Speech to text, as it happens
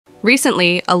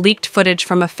Recently, a leaked footage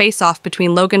from a face-off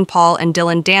between Logan Paul and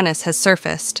Dillon Danis has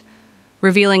surfaced,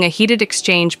 revealing a heated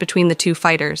exchange between the two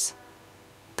fighters.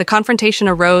 The confrontation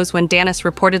arose when Danis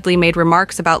reportedly made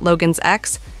remarks about Logan's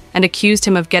ex and accused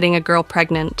him of getting a girl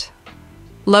pregnant.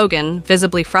 Logan,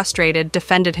 visibly frustrated,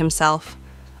 defended himself,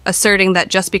 asserting that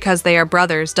just because they are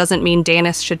brothers doesn't mean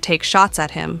Danis should take shots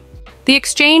at him. The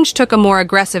exchange took a more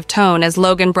aggressive tone as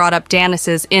Logan brought up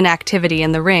Danis's inactivity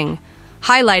in the ring,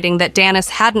 highlighting that Danis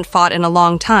hadn't fought in a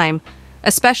long time,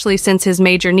 especially since his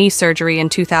major knee surgery in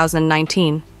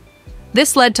 2019.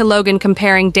 This led to Logan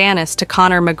comparing Danis to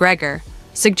Conor McGregor,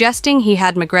 suggesting he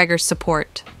had McGregor's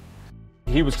support.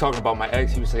 He was talking about my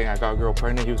ex, he was saying I got a girl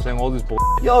pregnant, he was saying all this bull.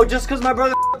 Yo, just because my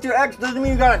brother f***ed your ex doesn't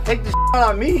mean you gotta take this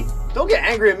on me. Don't get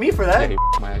angry at me for that. Yeah,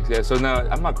 he my ex. Yeah, so now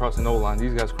I'm not crossing no lines,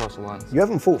 these guys cross the lines. You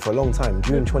haven't fought for a long time,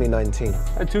 June 2019. I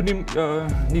had 2 knee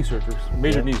surgeries,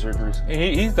 major knee surgeries.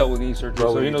 And he's dealt with knee surgeries,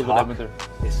 Bro, so he knows what happened there.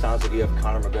 It sounds like you have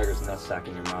Conor McGregor's nutsack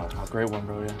in your mouth. Oh, great one,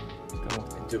 bro, yeah. Good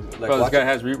one. Dude, like, bro, this guy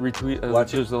has retweet,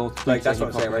 watch just little like, tweets that's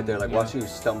what I'm saying right there. Like, yeah. watching you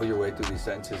stumble your way through these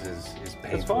sentences is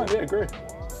painful. It's fine, yeah, great.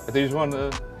 I think he just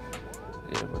wanted to,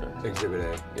 yeah, whatever. Exhibit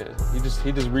A. Yeah, he just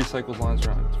recycles lines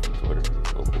around from Twitter.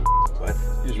 What?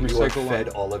 You You just are recycle fed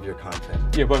lines. all of your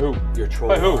content. Yeah, by who? Your troll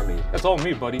By who? army. That's all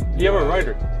me, buddy. You have a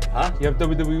writer. Huh? You have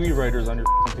WWE writers on your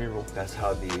payroll. That's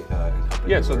how the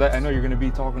company Yeah, so works. that I know you're gonna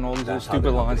be talking all these That's how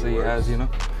little the stupid lines that he company has, you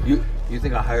know. You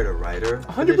think I hired a writer?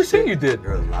 100% you did.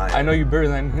 You're a liar. I know you better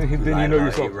than You you lied know about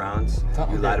yourself. 8 rounds.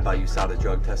 You lied about you saw the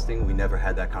drug testing. We never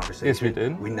had that conversation. Yes, we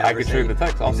did. We never I could show you the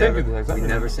text. I'll send you the text. We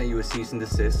never sent you a cease and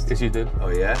desist. Yes, you did. Oh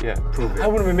yeah? Yeah. Prove it. I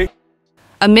wouldn't make.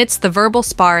 Amidst the verbal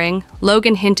sparring,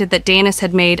 Logan hinted that Danis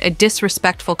had made a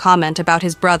disrespectful comment about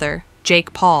his brother,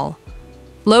 Jake Paul.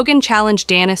 Logan challenged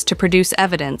Danis to produce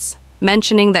evidence,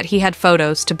 mentioning that he had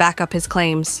photos to back up his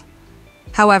claims.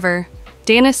 However,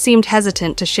 Danis seemed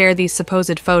hesitant to share these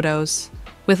supposed photos,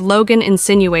 with Logan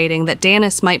insinuating that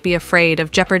Danis might be afraid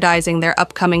of jeopardizing their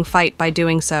upcoming fight by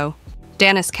doing so.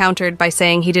 Danis countered by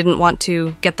saying he didn't want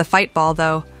to get the fight ball,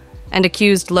 though, and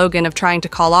accused Logan of trying to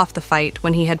call off the fight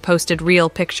when he had posted real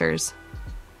pictures.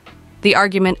 The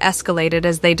argument escalated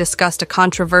as they discussed a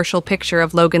controversial picture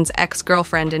of Logan's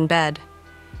ex-girlfriend in bed.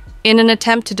 In an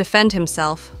attempt to defend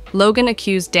himself, Logan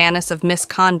accused Danis of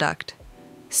misconduct,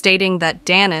 stating that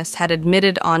Danis had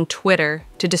admitted on Twitter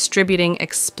to distributing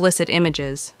explicit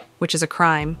images, which is a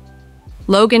crime.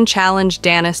 Logan challenged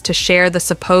Danis to share the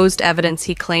supposed evidence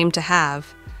he claimed to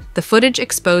have. The footage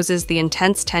exposes the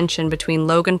intense tension between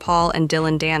Logan Paul and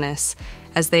Dillon Danis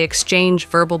as they exchange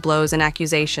verbal blows and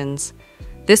accusations.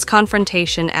 This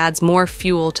confrontation adds more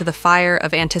fuel to the fire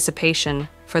of anticipation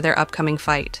for their upcoming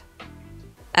fight.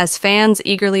 As fans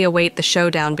eagerly await the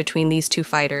showdown between these two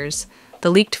fighters,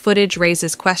 the leaked footage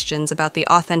raises questions about the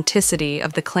authenticity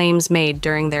of the claims made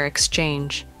during their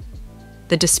exchange.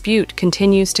 The dispute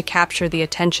continues to capture the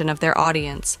attention of their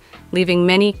audience, leaving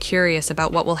many curious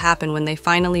about what will happen when they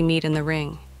finally meet in the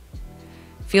ring.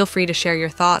 Feel free to share your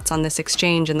thoughts on this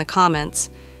exchange in the comments,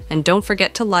 and don't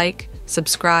forget to like,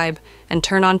 subscribe, and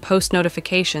turn on post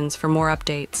notifications for more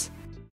updates.